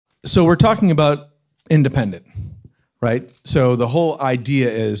So we're talking about independent, right? So the whole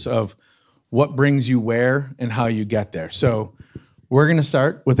idea is of what brings you where and how you get there. So we're going to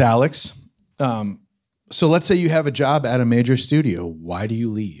start with Alex. So let's say you have a job at a major studio. Why do you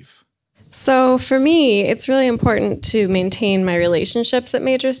leave? So for me, it's really important to maintain my relationships at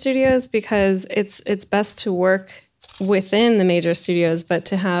major studios because it's best to work within the major studios, but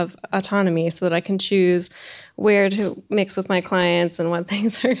to have autonomy so that I can choose where to mix with my clients and what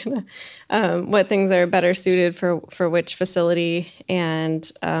things are what things are better suited for which facility.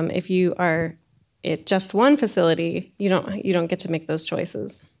 And if you are at just one facility, you don't get to make those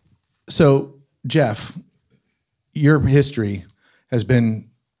choices. So Jeff, your history has been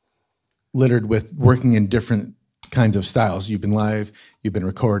littered with working in different kinds of styles. You've been live, you've been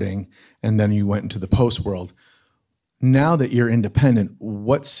recording, and then you went into the post world. Now that you're independent,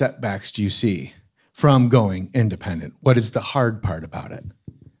 what setbacks do you see from going independent? What is the hard part about it?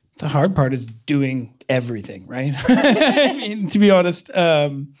 The hard part is doing everything, right? I mean, to be honest,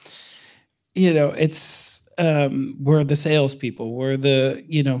 it's we're the salespeople. We're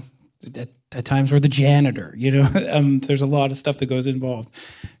the, at times we're the janitor. There's a lot of stuff that goes involved.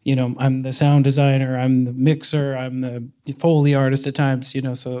 I'm the sound designer. I'm the mixer. I'm the Foley artist at times.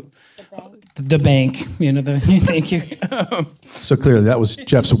 So. The bank, thank you. So clearly that was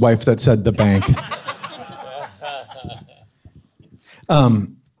Jeff's wife that said the bank.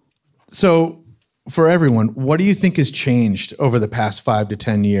 So for everyone, what do you think has changed over the past 5 to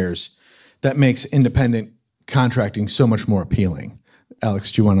 10 years that makes independent contracting so much more appealing?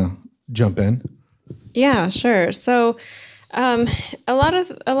 Alex, do you want to jump in? Yeah, sure. So a lot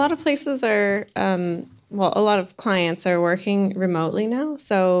of places are, a lot of clients are working remotely now.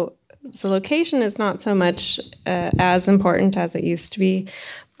 So location is not so much as important as it used to be,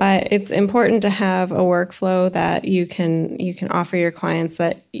 but it's important to have a workflow that you can offer your clients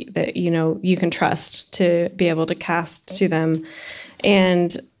that you can trust to be able to cast to them.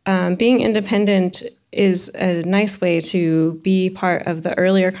 And being independent is a nice way to be part of the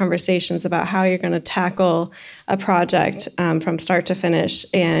earlier conversations about how you're going to tackle a project from start to finish,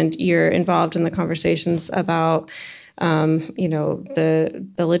 and you're involved in the conversations about the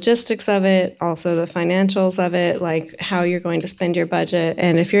logistics of it, also the financials of it, like how you're going to spend your budget.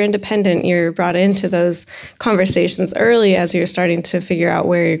 And if you're independent, you're brought into those conversations early as you're starting to figure out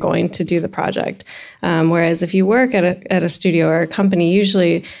where you're going to do the project. Whereas if you work at a studio or a company,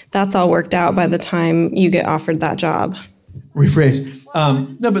 usually that's all worked out by the time you get offered that job. Rephrase.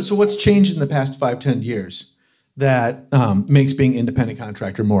 So what's changed in the past 5-10 years that makes being independent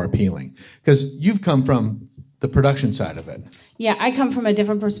contractor more appealing? Because you've come from the production side of it. Yeah, I come from a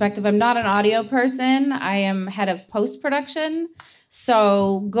different perspective. I'm not an audio person. I am head of post-production.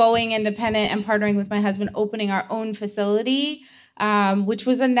 So going independent and partnering with my husband, opening our own facility, which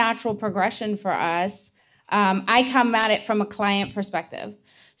was a natural progression for us. I come at it from a client perspective.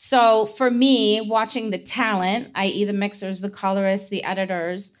 So for me, watching the talent, i.e. the mixers, the colorists, the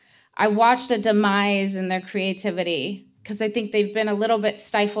editors, I watched a demise in their creativity, because I think they've been a little bit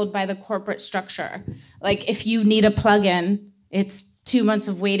stifled by the corporate structure. Like if you need a plugin, it's 2 months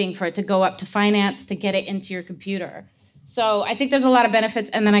of waiting for it to go up to finance to get it into your computer. So I think there's a lot of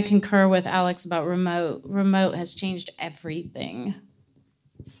benefits. And then I concur with Alex about remote. Remote has changed everything.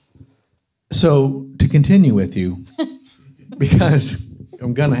 So to continue with you, because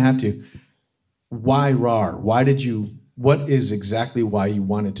I'm going to have to, why Rawr? What is exactly why you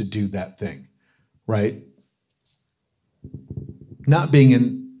wanted to do that thing, right? Not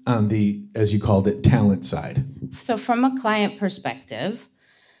being on the, as you called it, talent side. So from a client perspective,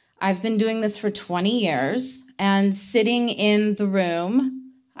 I've been doing this for 20 years, and sitting in the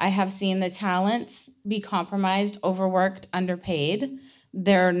room, I have seen the talents be compromised, overworked, underpaid.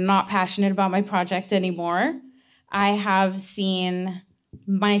 They're not passionate about my project anymore. I have seen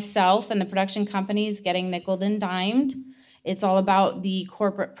myself and the production companies getting nickeled and dimed. It's all about the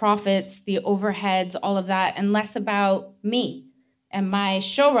corporate profits, the overheads, all of that, and less about me and my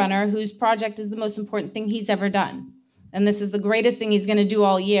showrunner, whose project is the most important thing he's ever done. And this is the greatest thing he's gonna do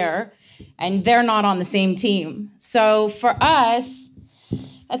all year, and they're not on the same team. So for us,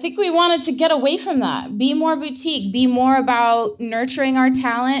 I think we wanted to get away from that, be more boutique, be more about nurturing our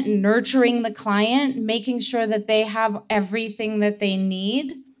talent, nurturing the client, making sure that they have everything that they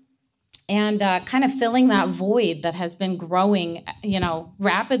need, and kind of filling that void that has been growing,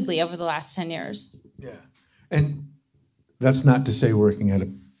 rapidly over the last 10 years. Yeah, and that's not to say working at a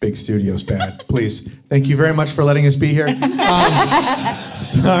big studio is bad. Please, thank you very much for letting us be here.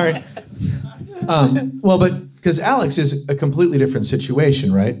 Sorry. But because Alex is a completely different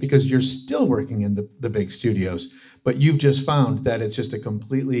situation, right? Because you're still working in the big studios, but you've just found that it's just a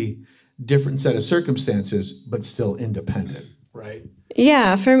completely different set of circumstances, but still independent, right?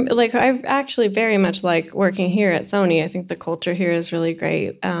 Yeah, I actually very much like working here at Sony. I think the culture here is really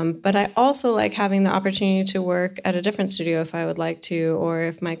great. But I also like having the opportunity to work at a different studio if I would like to, or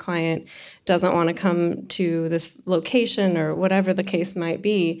if my client doesn't want to come to this location or whatever the case might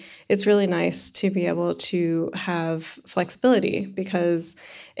be. It's really nice to be able to have flexibility because,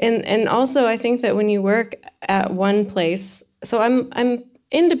 and also I think that when you work at one place, so I'm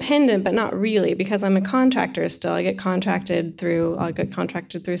independent, but not really, because I'm a contractor still. I'll get contracted through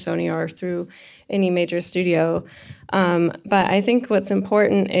Sony or through any major studio. But I think what's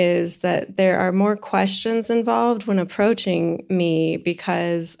important is that there are more questions involved when approaching me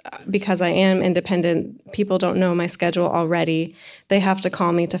because I am independent. People don't know my schedule already. They have to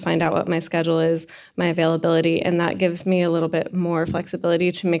call me to find out what my schedule is, my availability, and that gives me a little bit more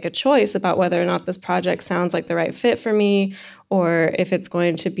flexibility to make a choice about whether or not this project sounds like the right fit for me, or if it's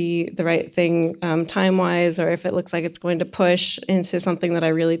going to be the right thing time-wise, or if it looks like it's going to push into something that I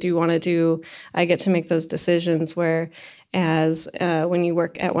really do want to do. I get to make those decisions, whereas when you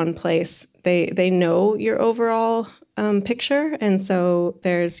work at one place, they know your overall picture, and so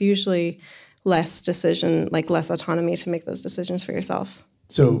there's usually less autonomy to make those decisions for yourself.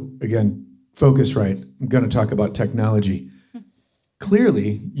 So again, Focusrite, I'm going to talk about technology.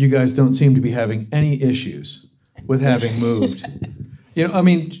 Clearly, you guys don't seem to be having any issues with having moved.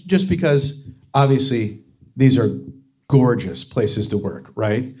 Just because obviously these are gorgeous places to work,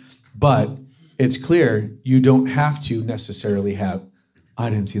 right? But it's clear you don't have to necessarily have, I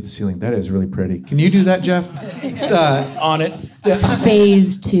didn't see the ceiling. That is really pretty. Can you do that, Jeff? On it.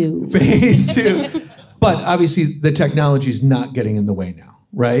 Phase 2. Phase 2. But obviously the technology is not getting in the way now,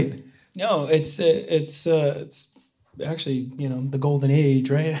 right? No, it's actually, the golden age,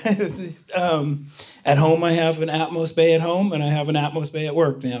 right? At home, I have an Atmos bay at home, and I have an Atmos bay at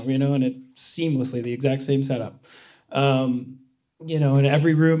work now, and it's seamlessly the exact same setup. And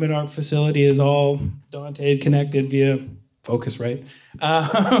every room in our facility is all Dante connected via Focusrite.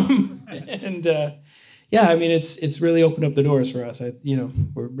 It's really opened up the doors for us.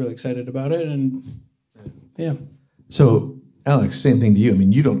 We're really excited about it, and yeah. So, Alex, same thing to you.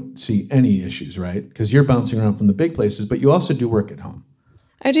 You don't see any issues, right? Because you're bouncing around from the big places, but you also do work at home.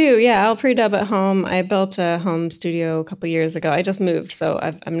 I do, yeah. I'll pre-dub at home. I built a home studio a couple years ago. I just moved, so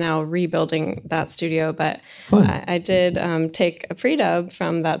I'm now rebuilding that studio. But I did take a pre-dub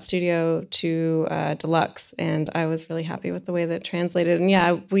from that studio to Deluxe, and I was really happy with the way that it translated. And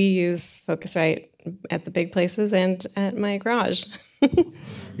yeah, we use Focusrite at the big places and at my garage.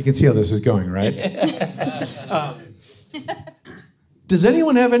 You can see how this is going, right? Does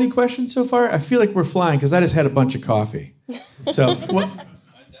anyone have any questions so far? I feel like we're flying because I just had a bunch of coffee. So, what?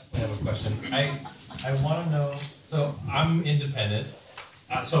 I have a question. I want to know, so I'm independent.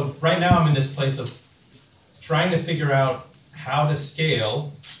 So right now I'm in this place of trying to figure out how to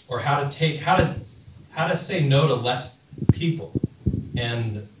scale or how to say no to less people.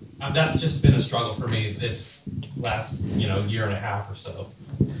 And that's just been a struggle for me this last, year and a half or so.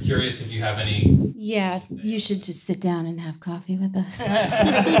 Curious if you have any. Yeah, you should just sit down and have coffee with us.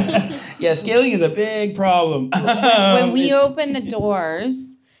 Yeah, scaling is a big problem. When we open the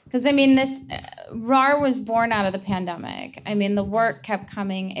doors, because this Rawr was born out of the pandemic. The work kept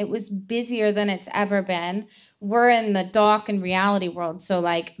coming. It was busier than it's ever been. We're in the doc and reality world, so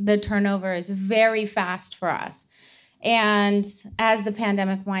the turnover is very fast for us. And as the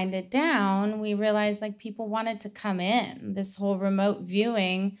pandemic winded down, we realized people wanted to come in. This whole remote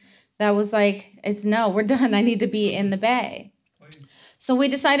viewing, that was we're done. I need to be in the bay. So we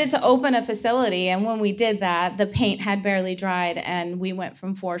decided to open a facility, and when we did that, the paint had barely dried, and we went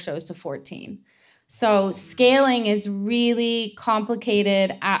from 4 shows to 14. So scaling is really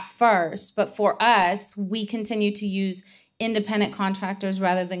complicated at first, but for us, we continue to use independent contractors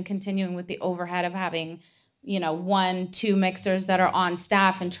rather than continuing with the overhead of having 1-2 mixers that are on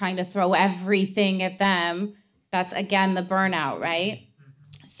staff and trying to throw everything at them. That's, again, the burnout, right?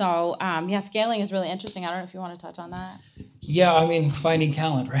 So, scaling is really interesting. I don't know if you want to touch on that. Yeah, finding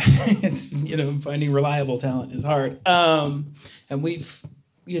talent, right? It's, finding reliable talent is hard. And we've,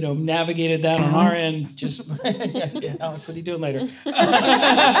 navigated that on our end. Just, yeah, Alex, what are you doing later?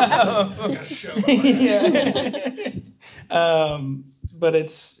 But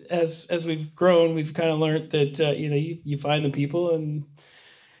it's, as we've grown, we've kind of learned that, you find the people and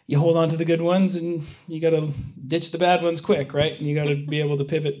you hold on to the good ones, and you got to ditch the bad ones quick, right? And you got to be able to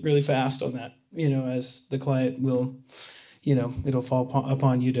pivot really fast on that, as the client will, it'll fall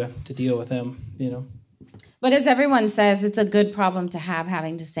upon you to deal with them, But as everyone says, it's a good problem to have,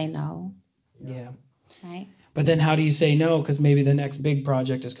 having to say no. Yeah. Right? But then how do you say no? Because maybe the next big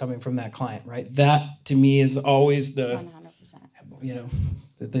project is coming from that client, right? That to me is always the 100%. You know,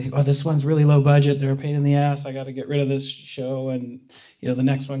 oh, this one's really low budget. They're a pain in the ass. I got to get rid of this show, and you know, the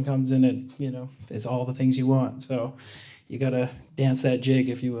next one comes in and you know, is all the things you want. So you got to dance that jig,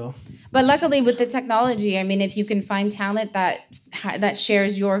 if you will. But luckily, with the technology, I mean, if you can find talent that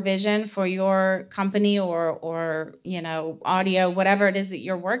shares your vision for your company or you know, audio, whatever it is that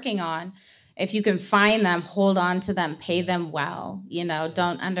you're working on, if you can find them, hold on to them, pay them well. You know,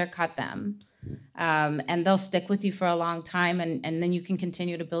 don't undercut them. And they'll stick with you for a long time, and then you can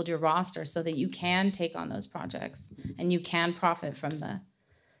continue to build your roster so that you can take on those projects and you can profit from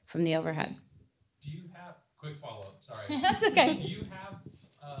the overhead. Do you have, quick follow-up, sorry. That's okay. Do you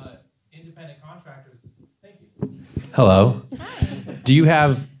have independent contractors? Thank you. Hello. Hi. Do you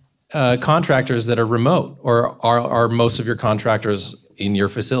have contractors that are remote, or are most of your contractors in your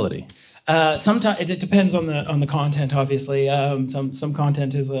facility? Sometimes it depends on the content. Obviously, some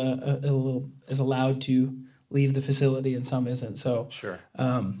content is is allowed to leave the facility, and some isn't. So sure,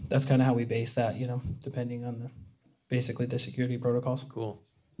 that's kind of how we base that. You know, depending on basically the security protocols. Cool.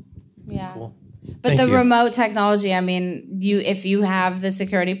 Yeah. Cool. But the remote technology, I mean, if you have the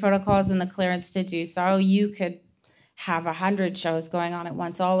security protocols and the clearance to do so, you could have 100 shows going on at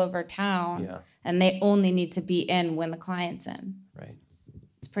once all over town, and they only need to be in when the client's in. Right.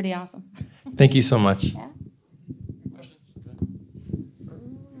 It's pretty awesome. Thank you so much. Yeah. Questions?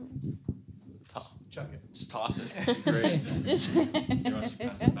 Chuck it. Just toss it. Great. You want to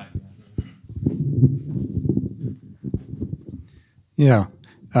pass it back? Yeah.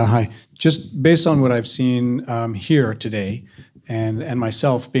 Hi. Just based on what I've seen here today, and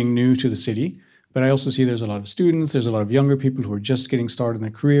myself being new to the city, but I also see there's a lot of students, there's a lot of younger people who are just getting started in their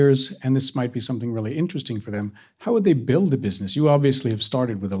careers, and this might be something really interesting for them. How would they build a business? You obviously have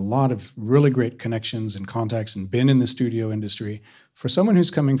started with a lot of really great connections and contacts and been in the studio industry. For someone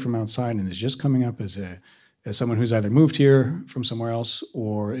who's coming from outside and is just coming up as someone who's either moved here from somewhere else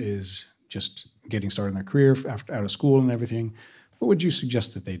or is just getting started in their career after out of school and everything, what would you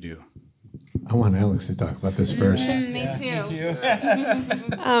suggest that they do? I want Alex to talk about this first. Me too.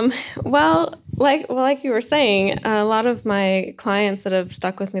 Well, like you were saying, a lot of my clients that have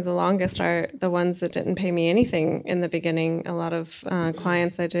stuck with me the longest are the ones that didn't pay me anything in the beginning. A lot of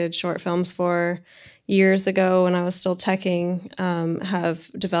clients I did short films for years ago when I was still teching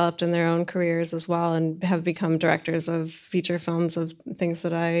have developed in their own careers as well and have become directors of feature films of things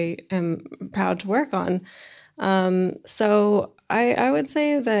that I am proud to work on. So I would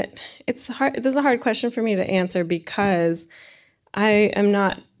say that it's hard. This is a hard question for me to answer because I am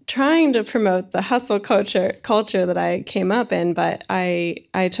not trying to promote the hustle culture that I came up in, but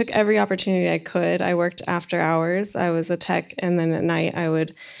I took every opportunity I could. I worked after hours. I was a tech, and then at night I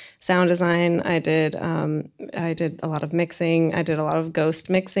would sound design. I did a lot of mixing. I did a lot of ghost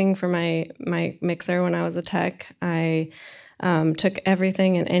mixing for my mixer when I was a tech. I took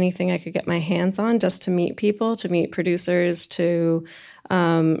everything and anything I could get my hands on just to meet people, to meet producers, to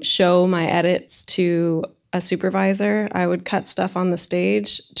show my edits to a supervisor. I would cut stuff on the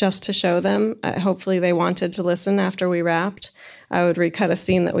stage just to show them. Hopefully they wanted to listen after we wrapped. I would recut a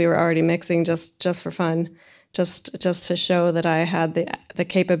scene that we were already mixing just for fun, just to show that I had the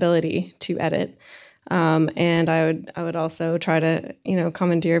capability to edit. And I would also try to,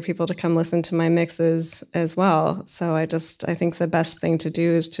 commandeer people to come listen to my mixes as well. So I think the best thing to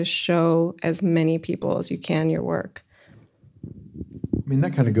do is to show as many people as you can your work. I mean,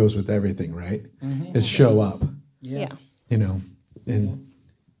 that kind of goes with everything, right? Mm-hmm. Is show up. Yeah. And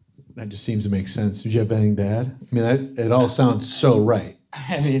that just seems to make sense. Did you have anything to add? I mean, it all sounds so right.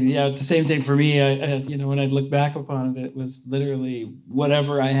 I mean, yeah, the same thing for me. When I look back upon it, it was literally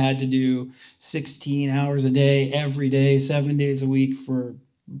whatever I had to do 16 hours a day, every day, 7 days a week for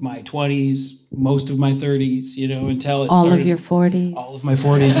my 20s, most of my 30s, until it all started. Of your 40s. All of my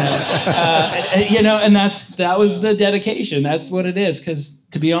 40s now. And that was the dedication. That's what it is. Because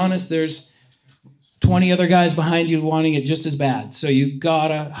to be honest, there's 20 other guys behind you wanting it just as bad. So you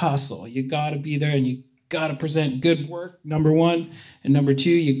gotta hustle. You gotta be there, and you gotta present good work, number one. And number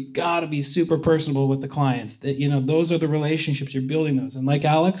two, you gotta be super personable with the clients. That those are the relationships you're building those. And like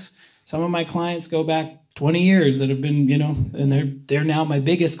Alex, some of my clients go back 20 years that have been, and they're now my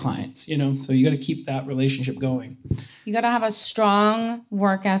biggest clients, so you got to keep that relationship going. You got to have a strong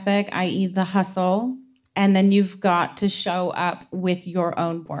work ethic, i.e. the hustle, and then you've got to show up with your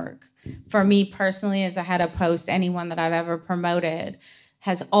own work. For me personally, as a head of post, anyone that I've ever promoted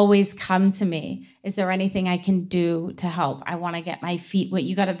has always come to me. Is there anything I can do to help? I want to get my feet wet.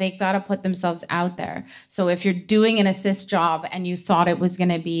 They've got to put themselves out there. So if you're doing an assist job and you thought it was going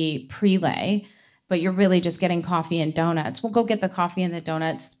to be prelay, but you're really just getting coffee and donuts. Well, go get the coffee and the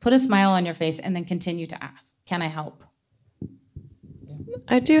donuts, put a smile on your face, and then continue to ask, can I help?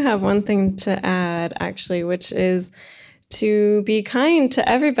 I do have one thing to add, actually, which is to be kind to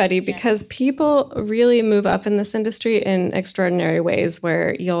everybody, because people really move up in this industry in extraordinary ways,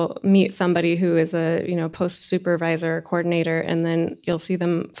 where you'll meet somebody who is a, post supervisor or coordinator, and then you'll see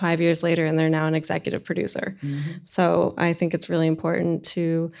them 5 years later and they're now an executive producer. Mm-hmm. So I think it's really important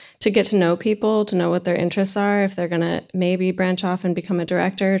to get to know people, to know what their interests are. If they're going to maybe branch off and become a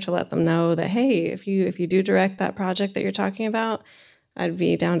director, to let them know that, hey, if you do direct that project that you're talking about, I'd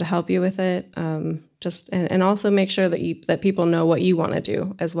be down to help you with it. And also make sure that people know what you want to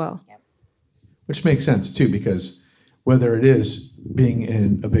do as well. Yep. Which makes sense too, because whether it is being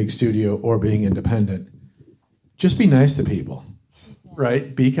in a big studio or being independent, just be nice to people,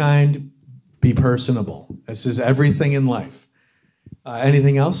 right? Be kind, be personable. This is everything in life.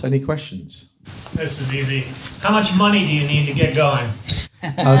 Anything else? Any questions? This is easy. How much money do you need to get going?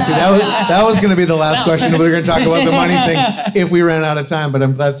 See, that was going to be the last question. We were going to talk about the money thing if we ran out of time, but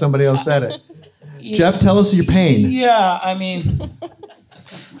I'm glad somebody else said it. Jeff, tell us your pain. Yeah, I mean,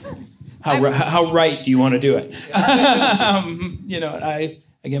 how right do you want to do it?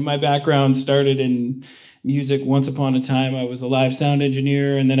 Again, my background started in music. Once upon a time, I was a live sound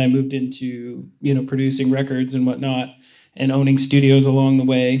engineer, and then I moved into, producing records and whatnot, and owning studios along the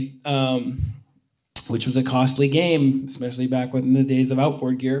way, which was a costly game, especially back in the days of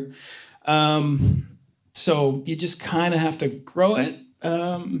outboard gear. So you just kind of have to grow it.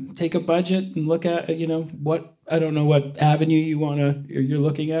 Take a budget and look at, I don't know what avenue you're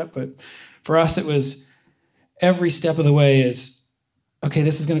looking at, but for us, it was every step of the way is, okay,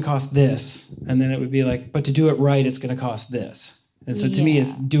 this is going to cost this. And then it would be like, but to do it right, it's going to cost this. And so to me,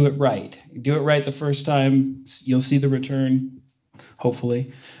 it's do it right. Do it right the first time, you'll see the return,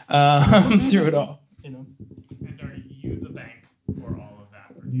 hopefully, through it all, And are you the bank for all of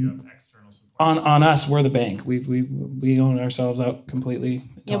that, or do you have external support? On us, we're the bank. We own ourselves out completely.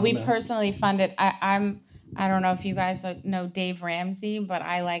 Yeah, we personally fund it. I don't know if you guys know Dave Ramsey, but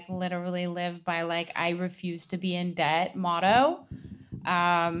I literally live by I refuse to be in debt motto.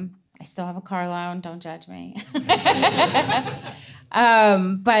 I still have a car loan. Don't judge me.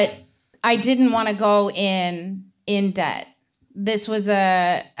 But I didn't want to go in debt. This was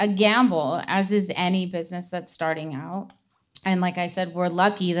a gamble, as is any business that's starting out. And like I said, we're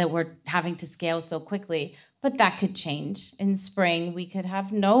lucky that we're having to scale so quickly, but that could change. In spring, we could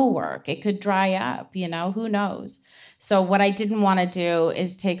have no work. It could dry up, who knows? So what I didn't want to do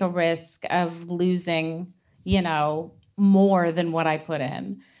is take a risk of losing, more than what I put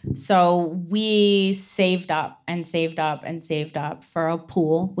in. So we saved up and saved up and saved up for a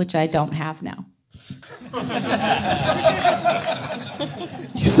pool, which I don't have now.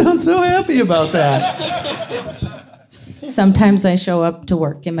 You sound so happy about that. Sometimes I show up to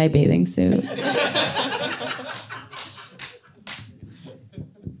work in my bathing suit.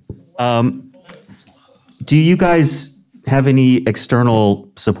 Do you guys have any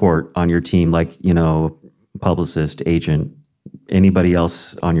external support on your team, like, publicist, agent, anybody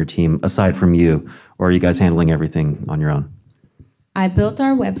else on your team aside from you? Or are you guys handling everything on your own? I built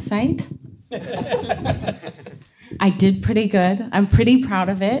our website. I did pretty good. I'm pretty proud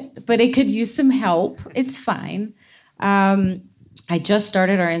of it, but it could use some help. It's fine. I just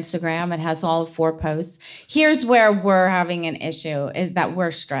started our Instagram. It has all 4 posts. Here's where we're having an issue, is that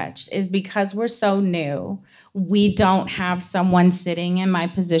we're stretched, is because we're so new. We don't have someone sitting in my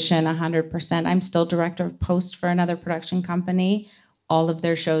position 100%. I'm still director of post for another production company. All of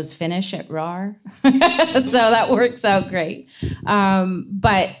their shows finish at Rawr. So that works out great.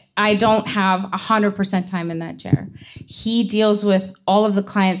 But I don't have 100% time in that chair. He deals with all of the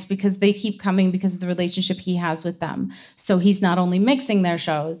clients because they keep coming because of the relationship he has with them. So he's not only mixing their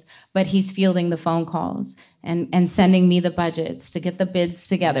shows, but he's fielding the phone calls and sending me the budgets to get the bids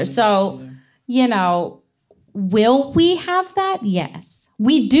together. So, will we have that? Yes.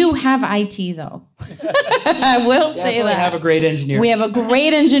 We do have IT, though. I will say that. We have a great engineer. We have a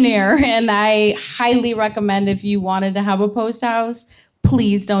great engineer, and I highly recommend if you wanted to have a post house,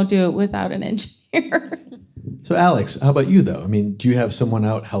 please don't do it without an engineer. So Alex, how about you though? I mean, do you have someone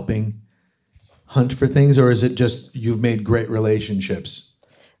out helping hunt for things, or is it just you've made great relationships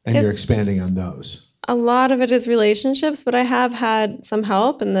and you're expanding on those? A lot of it is relationships, but I have had some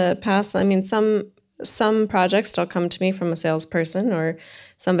help in the past. I mean, some some projects still come to me from a salesperson or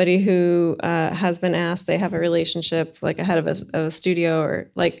somebody who has been asked. They have a relationship like a head of a studio, or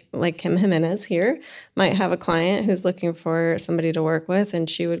like Kim Jimenez here might have a client who's looking for somebody to work with, and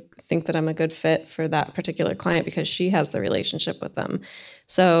she would think that I'm a good fit for that particular client because she has the relationship with them.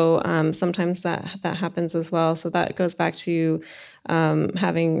 So sometimes that happens as well. So that goes back to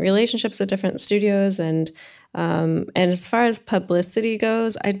having relationships with different studios, and as far as publicity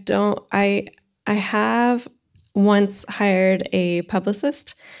goes, I have once hired a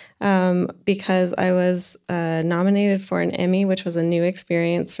publicist because I was nominated for an Emmy, which was a new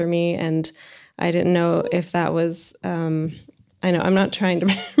experience for me, and I didn't know if that was. I know I'm not trying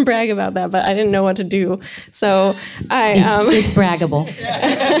to brag about that, but I didn't know what to do. So it's braggable.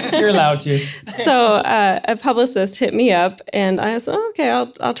 You're allowed to. So a publicist hit me up, and I said, okay,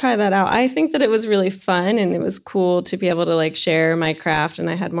 I'll try that out. I think that it was really fun, and it was cool to be able to like share my craft, and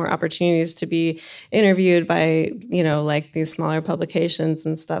I had more opportunities to be interviewed by, like these smaller publications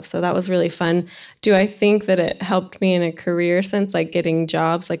and stuff. So that was really fun. Do I think that it helped me in a career sense, like getting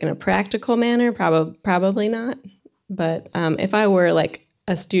jobs, like in a practical manner? Probably not. But if I were like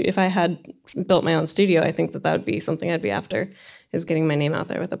if I had built my own studio, I think that would be something I'd be after, is getting my name out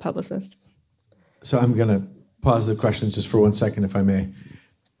there with a publicist. So I'm going to pause the questions just for 1 second, if I may.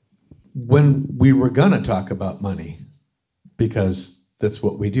 When we were going to talk about money, because that's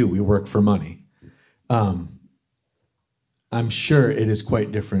what we do, we work for money, I'm sure it is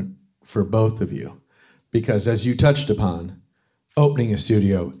quite different for both of you, because as you touched upon, opening a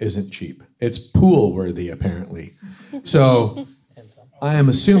studio isn't cheap. It's pool worthy, apparently. So I'm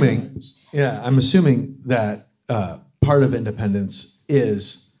assuming that part of independence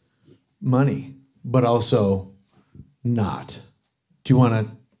is money, but also not. Do you want to,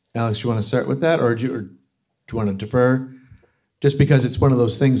 Alex, do you want to start with that, or do you want to defer? Just because it's one of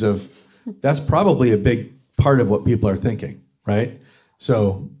those things of, that's probably a big part of what people are thinking, right?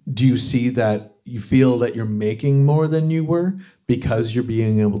 So do you see that, you feel that you're making more than you were because you're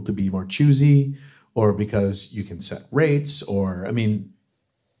being able to be more choosy, or because you can set rates, or, I mean,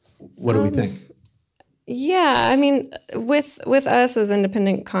 what do we think? Yeah, I mean, with us as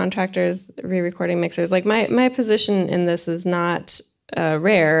independent contractors, re-recording mixers, like my position in this is not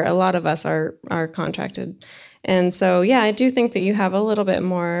rare. A lot of us are contracted. And so, yeah, I do think that you have a little bit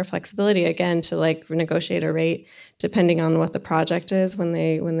more flexibility, again, to like negotiate a rate depending on what the project is when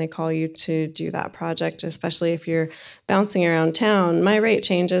they call you to do that project, especially if you're bouncing around town. My rate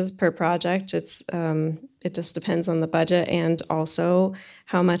changes per project. It just depends on the budget and also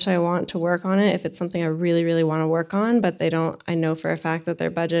how much I want to work on it. If it's something I really, really want to work on, but I know for a fact that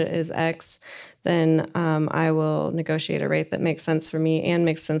their budget is X, then I will negotiate a rate that makes sense for me and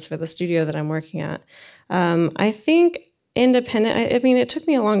makes sense for the studio that I'm working at. I think independent, I mean, it took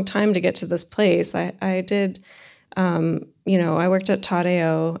me a long time to get to this place. I did, I worked at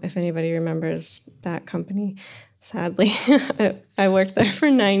Tadeo, if anybody remembers that company. Sadly, I worked there for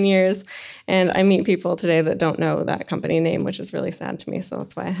 9 years, and I meet people today that don't know that company name, which is really sad to me, so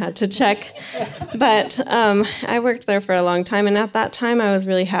that's why I had to check. But I worked there for a long time, and at that time, I was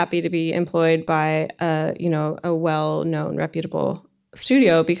really happy to be employed by a well-known, reputable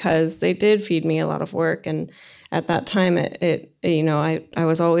studio, because they did feed me a lot of work, and at that time, I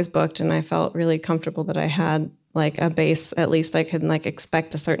was always booked, and I felt really comfortable that I had like a base. At least I could like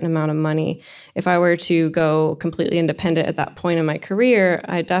expect a certain amount of money. If I were to go completely independent at that point in my career,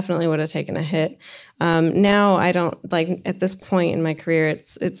 I definitely would have taken a hit. Now I don't, like at this point in my career,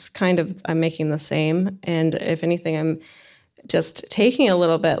 it's kind of, I'm making the same, and if anything, I'm just taking a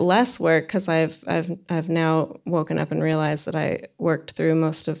little bit less work, because I've now woken up and realized that I worked through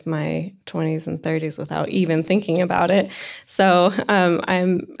most of my 20s and 30s without even thinking about it. So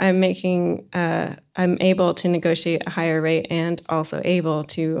I'm able to negotiate a higher rate and also able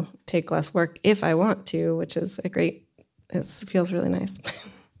to take less work if I want to, which is it feels really nice.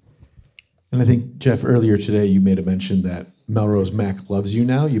 And I think, Jeff, earlier today you made a mention that Melrose Mac loves you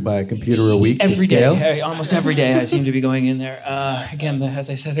now. You buy a computer a week every to scale? day. Almost every day I seem to be going in there. Again, as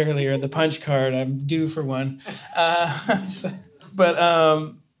I said earlier, the punch card, I'm due for one. But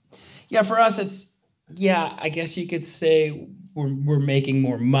for us, I guess you could say we're making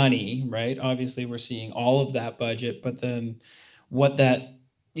more money, right? Obviously, we're seeing all of that budget, but then what that,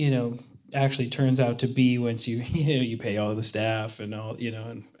 actually turns out to be once you pay all the staff and all,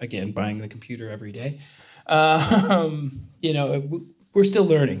 and again, buying the computer every day. We're still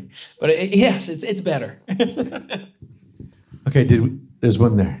learning, but yes, it's better. Okay, there's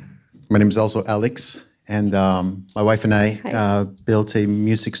one there. My name is also Alex, And my wife and I built a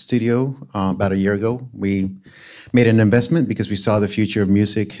music studio about a year ago. We made an investment because we saw the future of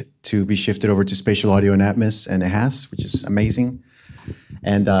music to be shifted over to spatial audio and Atmos, and it has, which is amazing.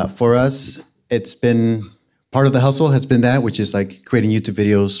 And for us, it's been, part of the hustle has been that, which is like creating YouTube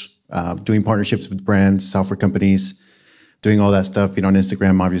videos, doing partnerships with brands, software companies, doing all that stuff, being on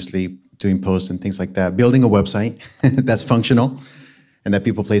Instagram, obviously, doing posts and things like that, building a website that's functional and that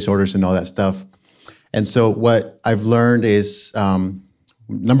people place orders and all that stuff. And so what I've learned is,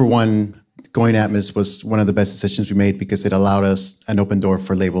 number one, going Atmos was one of the best decisions we made because it allowed us an open door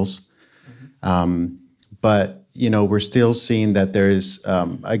for labels. But you know, we're still seeing that there's,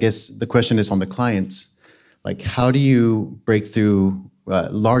 I guess the question is on the clients, like how do you break through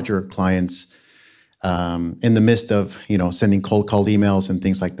larger clients in the midst of, you know, sending cold call emails and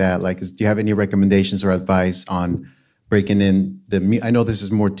things like that? Like, do you have any recommendations or advice on breaking in I know this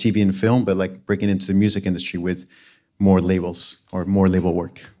is more TV and film, but like breaking into the music industry with more labels or more label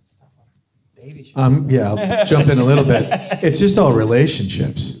work? Yeah, I'll jump in a little bit. It's just all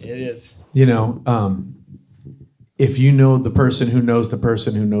relationships. It is. You know, if you know the person who knows the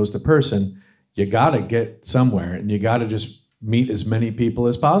person who knows the person, you got to get somewhere and you got to just meet as many people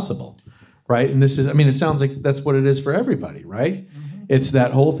as possible, right? And this is, I mean, it sounds like that's what it is for everybody, right? Mm-hmm. It's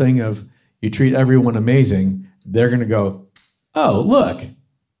that whole thing of you treat everyone amazing, they're going to go, oh, look,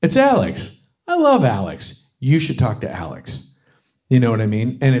 it's Alex. I love Alex. You should talk to Alex. You know what I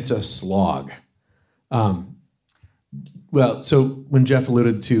mean? And it's a slog. Well, so when Jeff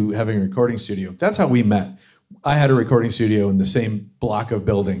alluded to having a recording studio, that's how we met. I had a recording studio in the same block of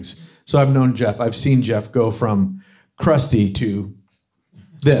buildings. So I've known Jeff. I've seen Jeff go from crusty to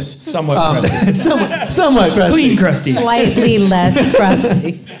this. Somewhat crusty. somewhat crusty. Clean crusty. Slightly less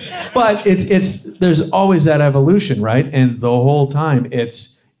crusty. But there's always that evolution, right? And the whole time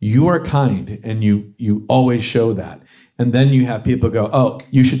it's you are kind and you always show that. And then you have people go, oh,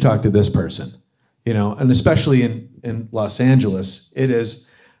 you should talk to this person. You know, and especially in Los Angeles, it is,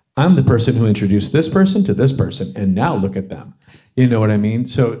 I'm the person who introduced this person to this person, and now look at them. You know what I mean?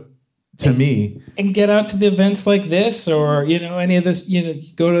 So to me... And get out to the events like this, or, you know, any of this, you know,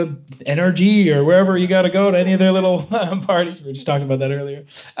 go to NRG or wherever you got to go to any of their little parties. We were just talking about that earlier.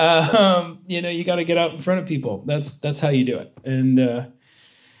 You know, you got to get out in front of people. That's how you do it. And,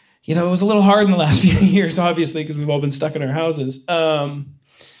 you know, it was a little hard in the last few years, obviously, because we've all been stuck in our houses.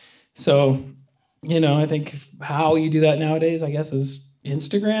 So, you know, I think how you do that nowadays, I guess, is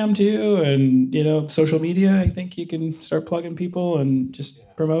Instagram too, and, you know, social media. I think you can start plugging people and just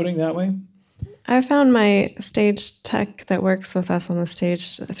promoting that way. I found my stage tech that works with us on the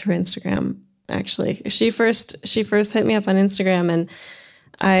stage through Instagram. Actually, she first hit me up on Instagram, and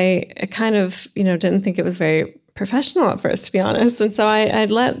I kind of, you know, didn't think it was very professional at first, to be honest. And so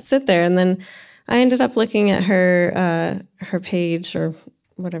I'd let it sit there, and then I ended up looking at her page, or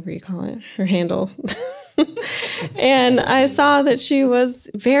whatever you call it, her handle. And I saw that she was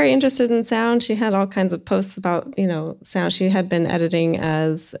very interested in sound. She had all kinds of posts about, you know, sound. She had been editing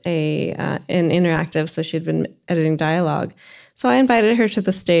as an interactive, so she'd been editing dialogue. So I invited her to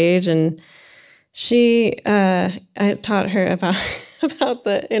the stage, and I taught her about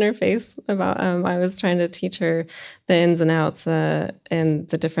the interface. I was trying to teach her the ins and outs and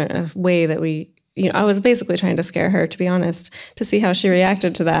the different way that I was basically trying to scare her, to be honest, to see how she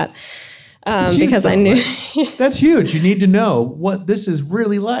reacted to that. Because I knew that's huge. You need to know what this is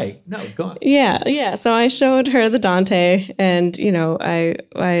really like. No, go on. Yeah. So I showed her the Dante, and, you know,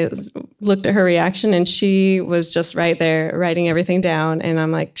 I looked at her reaction, and she was just right there writing everything down. And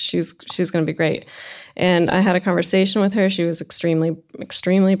I'm like, she's going to be great. And I had a conversation with her. She was extremely,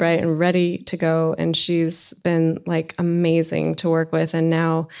 extremely bright and ready to go. And she's been like amazing to work with. And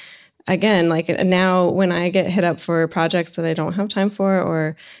now, again, like now when I get hit up for projects that I don't have time for,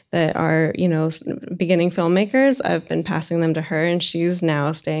 or that are, you know, beginning filmmakers, I've been passing them to her, and she's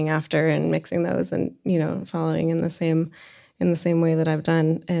now staying after and mixing those and, you know, following in the same way that I've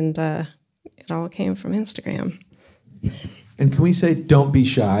done. And it all came from Instagram. And can we say, don't be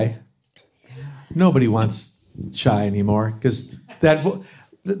shy? Nobody wants shy anymore, because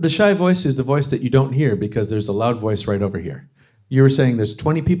the shy voice is the voice that you don't hear because there's a loud voice right over here. You were saying there's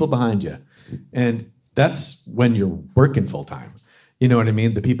 20 people behind you, and that's when you're working full time. You know what I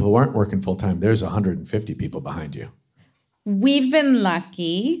mean? The people who aren't working full time, there's 150 people behind you. We've been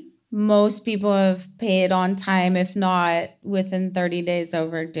lucky. Most people have paid on time, if not within 30 days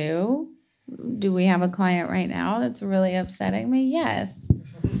overdue. Do we have a client right now that's really upsetting me? Yes.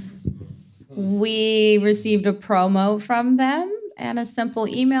 We received a promo from them and a simple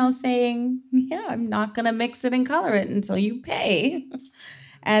email saying, yeah, I'm not going to mix it and color it until you pay.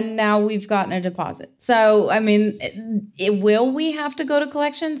 And now we've gotten a deposit. So, I mean, will we have to go to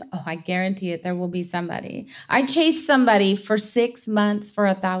collections? Oh, I guarantee it. There will be somebody. I chased somebody for 6 months for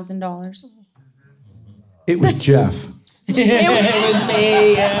 $1,000. It was Jeff. It was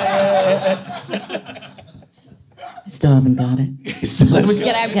me. I still haven't got it.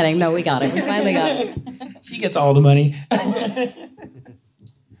 I'm kidding. No, we got it. We finally got it. She gets all the money.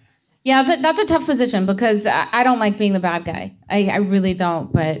 Yeah, that's a tough position because I don't like being the bad guy. I really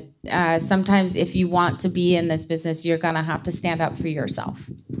don't. But sometimes if you want to be in this business, you're going to have to stand up for yourself.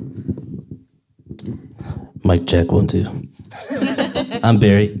 Mic check, 1, 2. I'm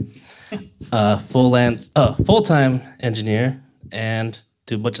Barry. Full-time engineer and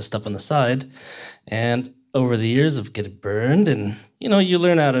do a bunch of stuff on the side. And over the years of getting burned and, you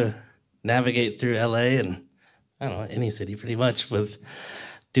learn how to navigate through LA and, I don't know, any city pretty much with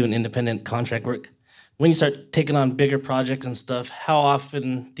doing independent contract work. When you start taking on bigger projects and stuff, how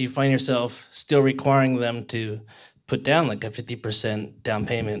often do you find yourself still requiring them to put down like a 50% down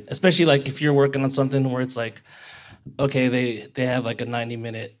payment? Especially like if you're working on something where it's like, okay, they have like a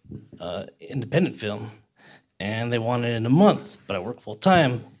 90-minute independent film and they want it in a month, but I work full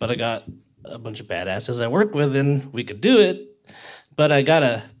time, but I got a bunch of badasses I work with and we could do it, but I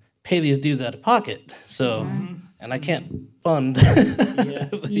gotta pay these dudes out of pocket. So, and I can't fund,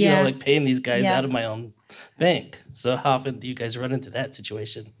 like paying these guys out of my own bank. So how often do you guys run into that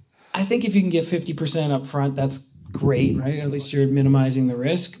situation? I think if you can get 50% up front, that's great, right? At least you're minimizing the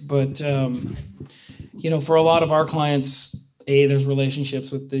risk. But, for a lot of our clients, there's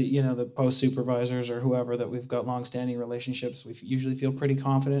relationships with the post supervisors or whoever that we've got longstanding relationships. We usually feel pretty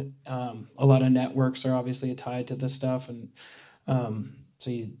confident. A lot of networks are obviously tied to this stuff. And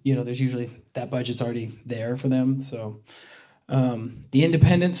so, there's usually that budget's already there for them. So the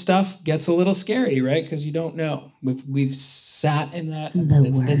independent stuff gets a little scary, right? Because you don't know. We've sat in that.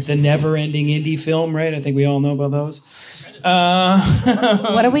 The never-ending indie film, right? I think we all know about those.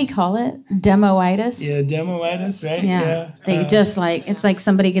 What do we call it? Demoitis? Yeah, demoitis, right? Yeah. They just it's like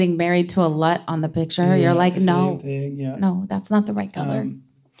somebody getting married to a LUT on the picture. You're like, no, no, that's not the right color.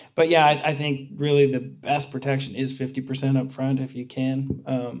 But yeah, I think really the best protection is 50% up front if you can.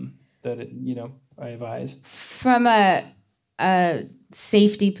 I advise. From a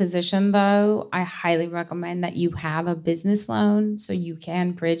safety position, though, I highly recommend that you have a business loan so you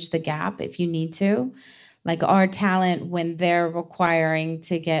can bridge the gap if you need to. Like our talent, when they're requiring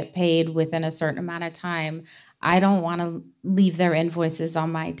to get paid within a certain amount of time, I don't want to leave their invoices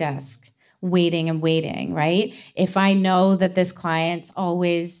on my desk waiting and waiting, right? If I know that this client's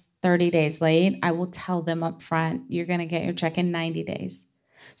always 30 days late, I will tell them up front, you're going to get your check in 90 days.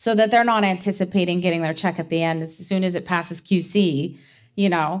 So that they're not anticipating getting their check at the end as soon as it passes QC,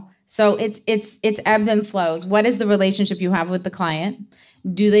 So it's ebb and flows. What is the relationship you have with the client?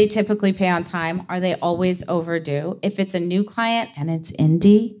 Do they typically pay on time? Are they always overdue? If it's a new client and it's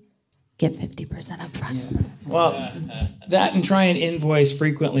indie, get 50% up front. Yeah. Well, that and try and invoice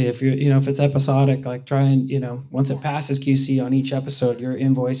frequently. If if it's episodic, like try and, once it passes QC on each episode, you're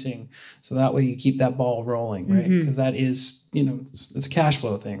invoicing. So that way you keep that ball rolling, right? Because that is, it's a cash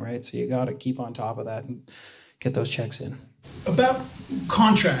flow thing, right? So you got to keep on top of that and get those checks in. About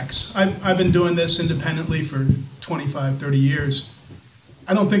contracts, I've been doing this independently for 25, 30 years.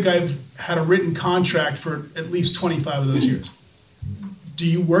 I don't think I've had a written contract for at least 25 of those years. Do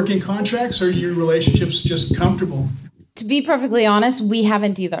you work in contracts or are your relationships just comfortable? To be perfectly honest, we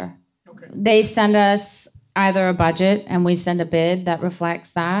haven't either. Okay. They send us either a budget and we send a bid that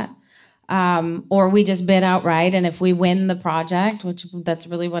reflects that, or we just bid outright. And if we win the project, which that's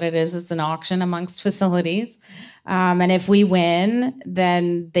really what it is, it's an auction amongst facilities. And if we win,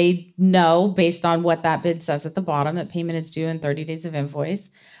 then they know based on what that bid says at the bottom that payment is due in 30 days of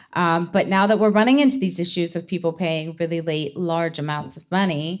invoice. But now that we're running into these issues of people paying really late, large amounts of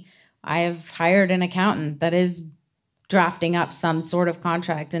money, I have hired an accountant that is drafting up some sort of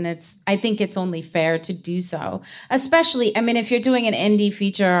contract. And I think it's only fair to do so. Especially, if you're doing an indie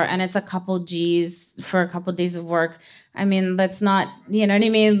feature and it's a couple G's for a couple days of work, let's not,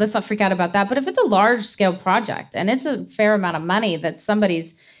 let's not freak out about that. But if it's a large scale project and it's a fair amount of money that's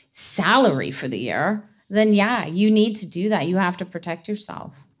somebody's salary for the year, then yeah, you need to do that. You have to protect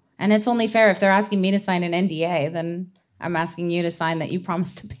yourself. And it's only fair if they're asking me to sign an NDA, then I'm asking you to sign that you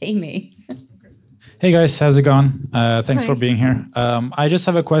promised to pay me. Hey guys, how's it going? Thanks for being here. I just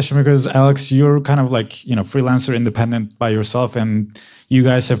have a question because Alex, you're kind of like, freelancer independent by yourself and you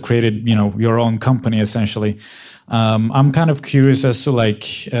guys have created, your own company essentially. I'm kind of curious as to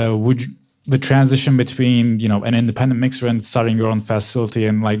the transition between, you know, an independent mixer and starting your own facility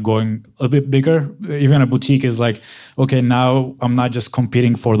and like going a bit bigger. Even a boutique is like, okay, now I'm not just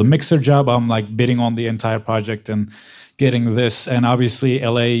competing for the mixer job, I'm like bidding on the entire project and getting this. And obviously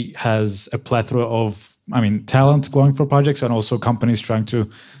LA has a plethora of, talent going for projects, and also companies trying to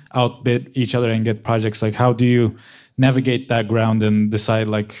outbid each other and get projects. Like, how do you navigate that ground and decide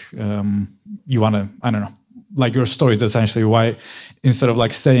like you want to, I don't know, like your story is essentially why instead of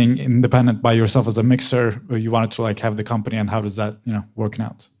like staying independent by yourself as a mixer, you wanted to like have the company, and how does that, you know, working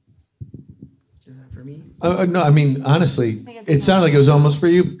out? Is that for me? No, I mean, honestly, it sounded like it was almost for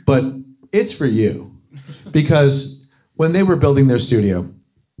you, but it's for you. Because when they were building their studio,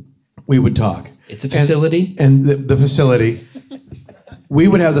 we would talk. It's a facility. And the facility, we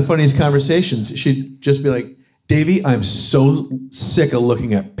would have the funniest conversations. She'd just be like, Davey, I'm so sick of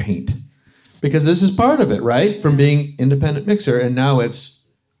looking at paint. Because this is part of it, right? From being independent mixer, and now it's,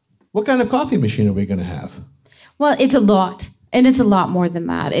 what kind of coffee machine are we going to have? Well, it's a lot, and it's a lot more than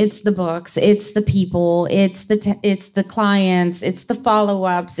that. It's the books, it's the people, it's the clients, it's the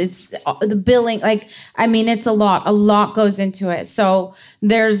follow-ups, it's the billing. Like, I mean, it's a lot. A lot goes into it. So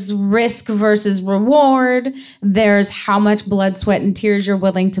there's risk versus reward. There's how much blood, sweat, and tears you're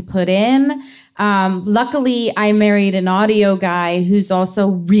willing to put in. Luckily, I married an audio guy who's also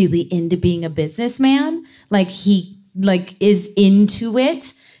really into being a businessman. Like, he is into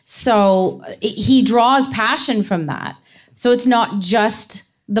it. So he draws passion from that. So it's not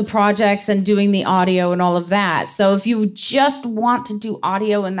just the projects and doing the audio and all of that. So if you just want to do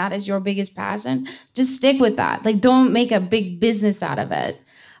audio and that is your biggest passion, just stick with that. Like, don't make a big business out of it.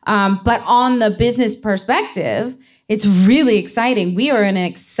 But on the business perspective, it's really exciting. We are in an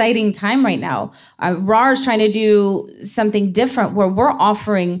exciting time right now. Rawr is trying to do something different where we're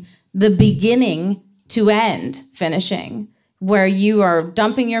offering the beginning to end finishing, where you are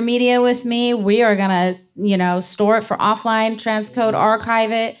dumping your media with me. We are gonna, store it for offline, transcode,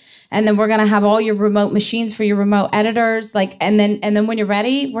 archive it, and then we're gonna have all your remote machines for your remote editors. And then when you're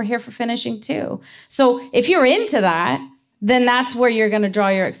ready, we're here for finishing too. So if you're into that, then that's where you're gonna draw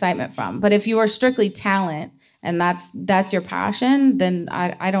your excitement from. But if you are strictly talent, and that's your passion, then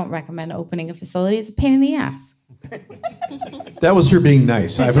I don't recommend opening a facility. It's a pain in the ass. That was her being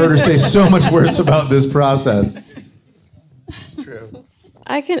nice. I've heard her say so much worse about this process. It's true.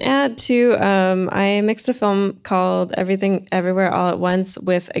 I can add to, I mixed a film called Everything Everywhere All at Once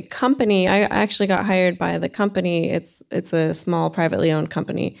with a company. I actually got hired by the company. It's a small privately owned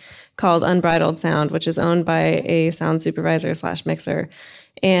company called Unbridled Sound, which is owned by a sound supervisor / mixer.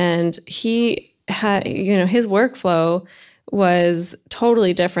 And he had, his workflow was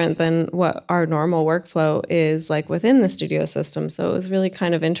totally different than what our normal workflow is like within the studio system. So it was really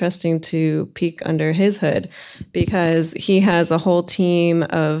kind of interesting to peek under his hood, because he has a whole team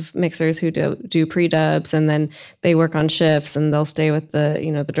of mixers who do pre-dubs, and then they work on shifts, and they'll stay with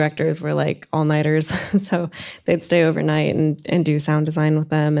the directors were like all-nighters. So they'd stay overnight and do sound design with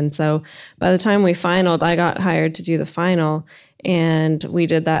them. And so by the time we finaled, I got hired to do the final. And we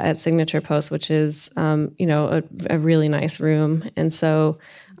did that at Signature Post, which is, a really nice room. And so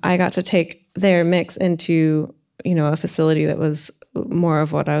I got to take their mix into, a facility that was more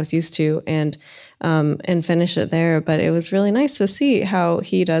of what I was used to, and finish it there. But it was really nice to see how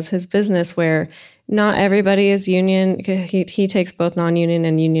he does his business, where not everybody is union. He takes both non-union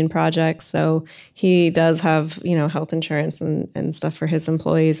and union projects. So he does have, health insurance and stuff for his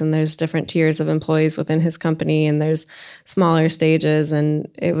employees. And there's different tiers of employees within his company, and there's smaller stages. And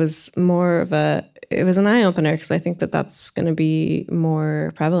it was it was an eye opener, because I think that that's going to be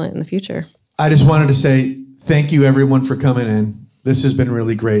more prevalent in the future. I just wanted to say thank you, everyone, for coming in. This has been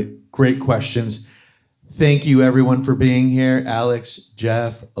really great. Great questions. Thank you, everyone, for being here. Alex,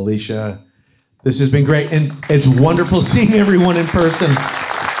 Jeff, Alicia. This has been great, and it's wonderful seeing everyone in person.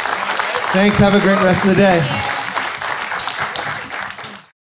 Thanks. Have a great rest of the day.